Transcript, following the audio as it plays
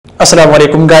Assalamu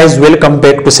alaikum guys, welcome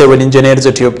back to Civil Engineers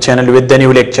YouTube channel with the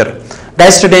new lecture.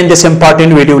 Guys, today in this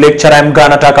important video lecture I am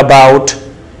gonna talk about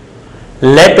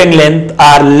lapping length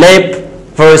or lap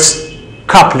versus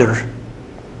coupler.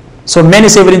 So many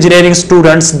civil engineering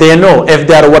students, they know if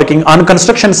they are working on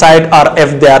construction site or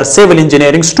if they are civil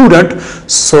engineering student,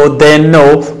 so they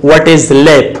know what is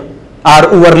lap or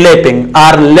overlapping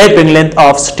or lapping length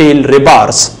of steel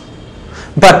rebars.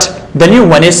 But the new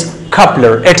one is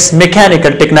coupler. It's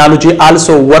mechanical technology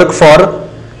also work for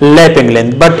lapping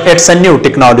length, but it's a new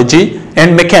technology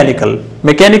and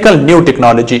mechanical new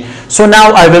technology. So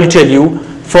now I will tell you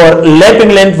for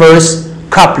lapping length versus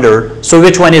coupler, so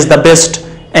which one is the best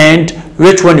and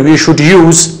which one we should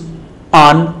use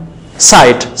on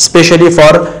site, especially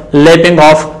for lapping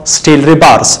of steel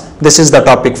rebars. This is the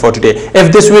topic for today.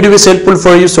 If this video is helpful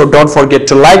for you, so don't forget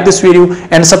to like this video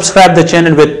and subscribe the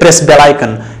channel with press bell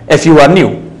icon if you are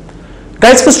new.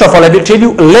 Guys, first of all I will tell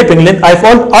you lapping length. I've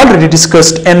already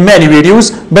discussed in many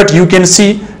videos, but you can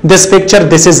see this picture,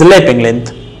 this is lapping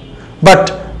length.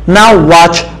 But now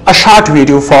watch a short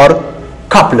video for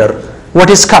coupler. What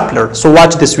is coupler? So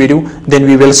watch this video, then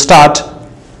we will start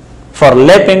for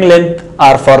lapping length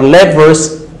or for lap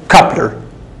versus coupler.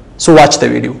 So watch the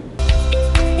video.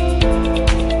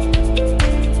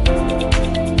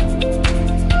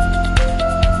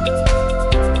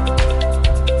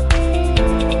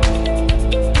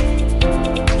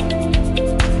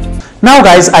 Now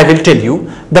guys, I will tell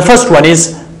you the first one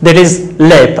is that is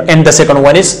lap and the second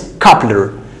one is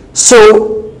coupler.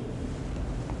 So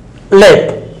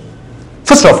lap,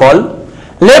 first of all,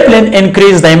 lap length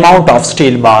increase the amount of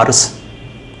steel bars.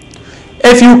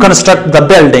 If you construct the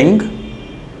building,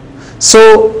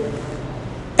 so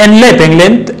in lapping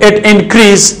length it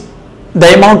increase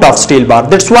the amount of steel bar.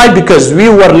 That's why, because we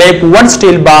overlap one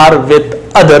steel bar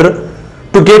with other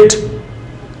to get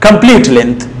complete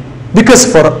length. Because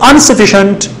for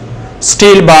insufficient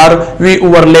steel bar, we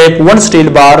overlap one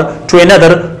steel bar to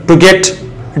another to get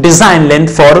design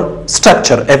length for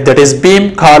structure, if that is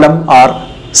beam, column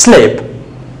or slab.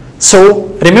 So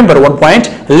remember one point,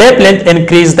 lap length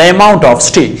increase the amount of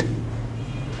steel.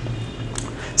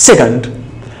 Second,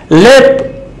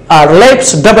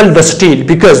 laps double the steel,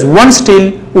 because one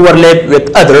steel overlap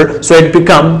with other, so it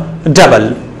become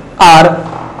double. Or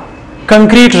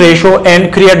concrete ratio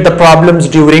and create the problems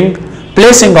during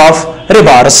placing of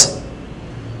rebars.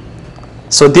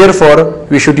 So therefore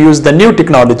we should use the new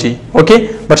technology,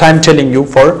 okay, but I am telling you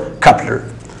for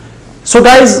coupler. So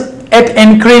guys, it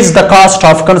increase the cost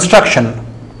of construction.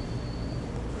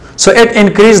 So it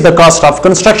increase the cost of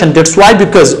construction. That's why,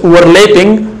 because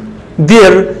overlapping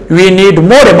there we need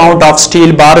more amount of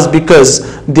steel bars,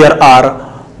 because there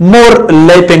are more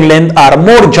lapping length or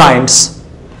more joints,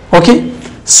 okay.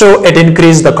 So it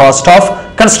increases the cost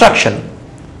of construction.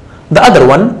 The other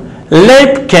one,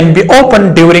 lap can be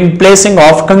opened during placing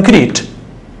of concrete,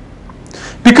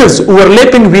 because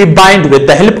overlapping we bind with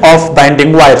the help of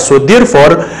binding wire. So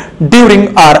therefore during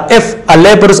or if a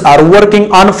laborers are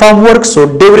working on farm work,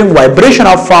 so during vibration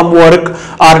of farm work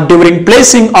or during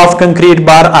placing of concrete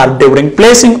bar or during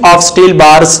placing of steel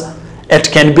bars,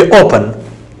 it can be open.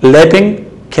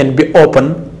 Lapping can be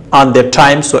open on that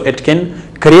time, so it can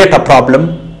create a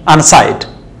problem on site.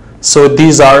 So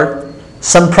these are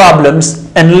some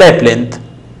problems in lap length.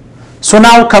 So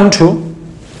now come to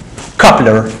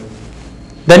coupler,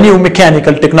 the new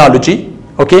mechanical technology,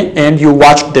 okay, and you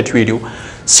watched that video.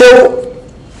 So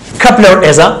coupler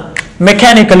is a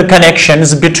mechanical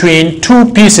connections between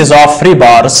two pieces of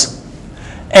rebars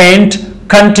and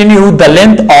continue the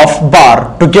length of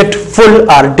bar to get full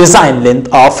or design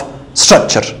length of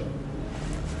structure.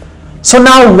 So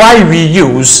now why we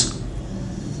use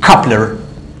coupler?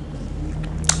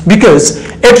 Because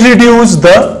it reduces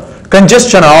the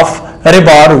congestion of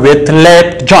rebar with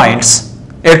lap joints.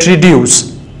 It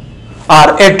reduced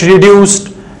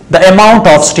the amount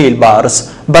of steel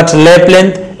bars, but lap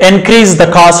length increase the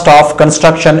cost of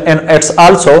construction, and it's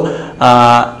also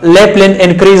lap length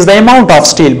increase the amount of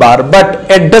steel bar, but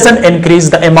it doesn't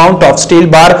increase the amount of steel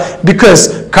bar,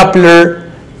 because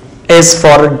coupler is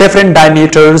for different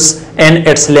diameters and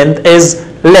its length is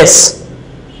less.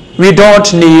 We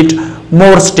don't need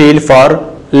more steel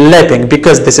for lapping,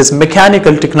 because this is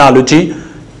mechanical technology,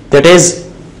 that is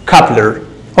coupler,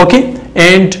 okay,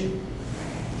 and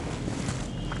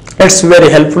it's very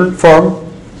helpful for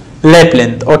lap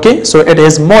length, okay. So it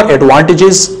has more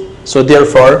advantages, so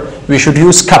therefore we should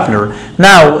use coupler.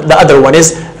 Now the other one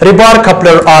is rebar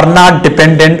coupler are not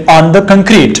dependent on the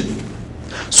concrete.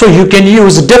 So you can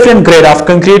use different grade of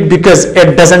concrete, because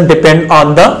it doesn't depend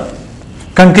on the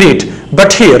concrete.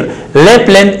 But here lap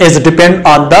length is depend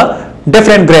on the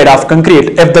different grade of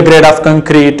concrete. If the grade of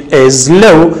concrete is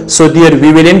low, so there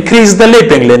we will increase the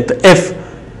lapping length. If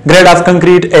grade of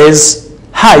concrete is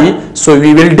high, so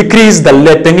we will decrease the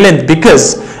lapping length,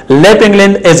 because lapping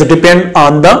length is depend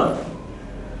on the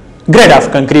grade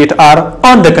of concrete or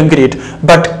on the concrete,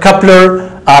 but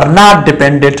coupler are not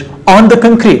dependent on the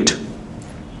concrete.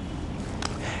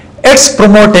 It's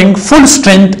promoting full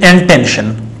strength and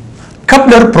tension.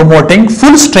 Coupler promoting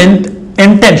full strength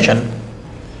and tension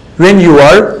when you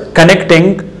are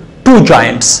connecting two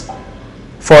joints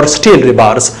for steel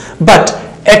rebars, but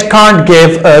it can't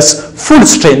give us full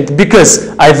strength because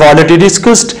I've already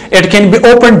discussed it can be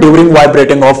opened during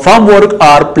vibrating of formwork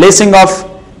or placing of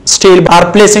steel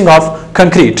or placing of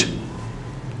concrete.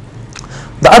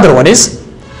 The other one is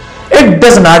it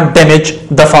does not damage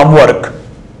the formwork,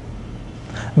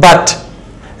 but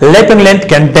lapping length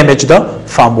can damage the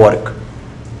formwork.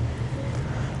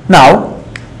 Now,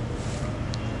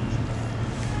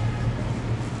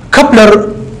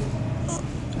 coupler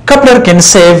can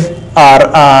save or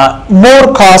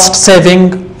more cost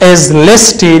saving as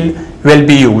less steel will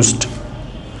be used,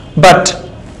 but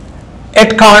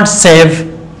it can't save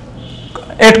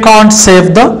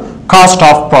the cost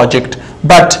of project,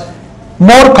 but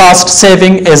more cost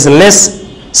saving is less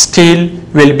steel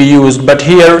will be used. But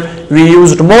here we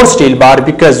used more steel bar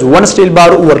because one steel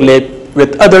bar overlap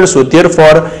with others, so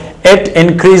therefore it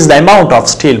increased the amount of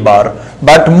steel bar,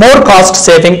 but more cost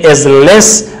saving is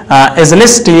less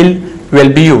steel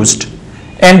will be used.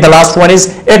 And the last one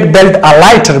is it built a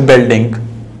lighter building,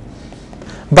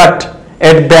 but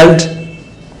it built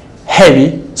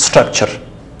heavy structure,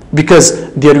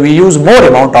 because there we use more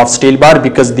amount of steel bar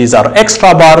because these are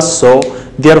extra bars, so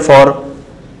therefore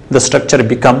the structure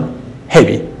become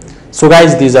heavy. So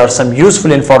guys, these are some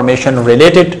useful information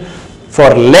related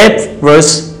for lap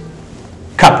versus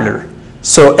coupler.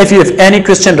 So if you have any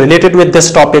question related with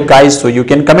this topic guys, so you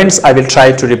can comments, I will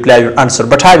try to reply your answer,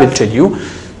 but I will tell you,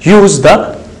 use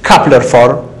the coupler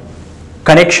for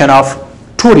connection of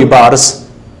two rebars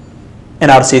in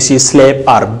RCC slab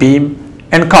or beam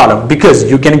and column, because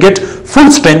you can get full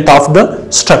strength of the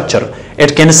structure.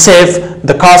 It can save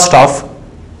the cost of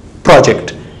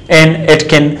project, and it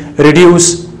can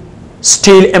reduce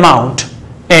steel amount,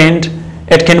 and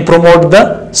it can promote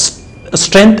the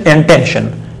strength and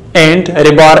tension. And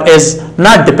rebar is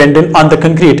not dependent on the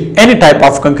concrete. Any type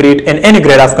of concrete and any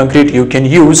grade of concrete you can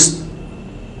use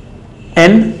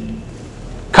in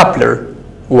coupler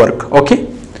work, okay?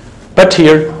 But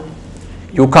here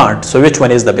you can't. So which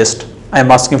one is the best? I am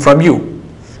asking from you.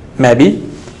 Maybe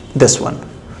this one.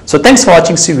 So thanks for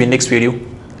watching. See you in next video.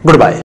 Goodbye.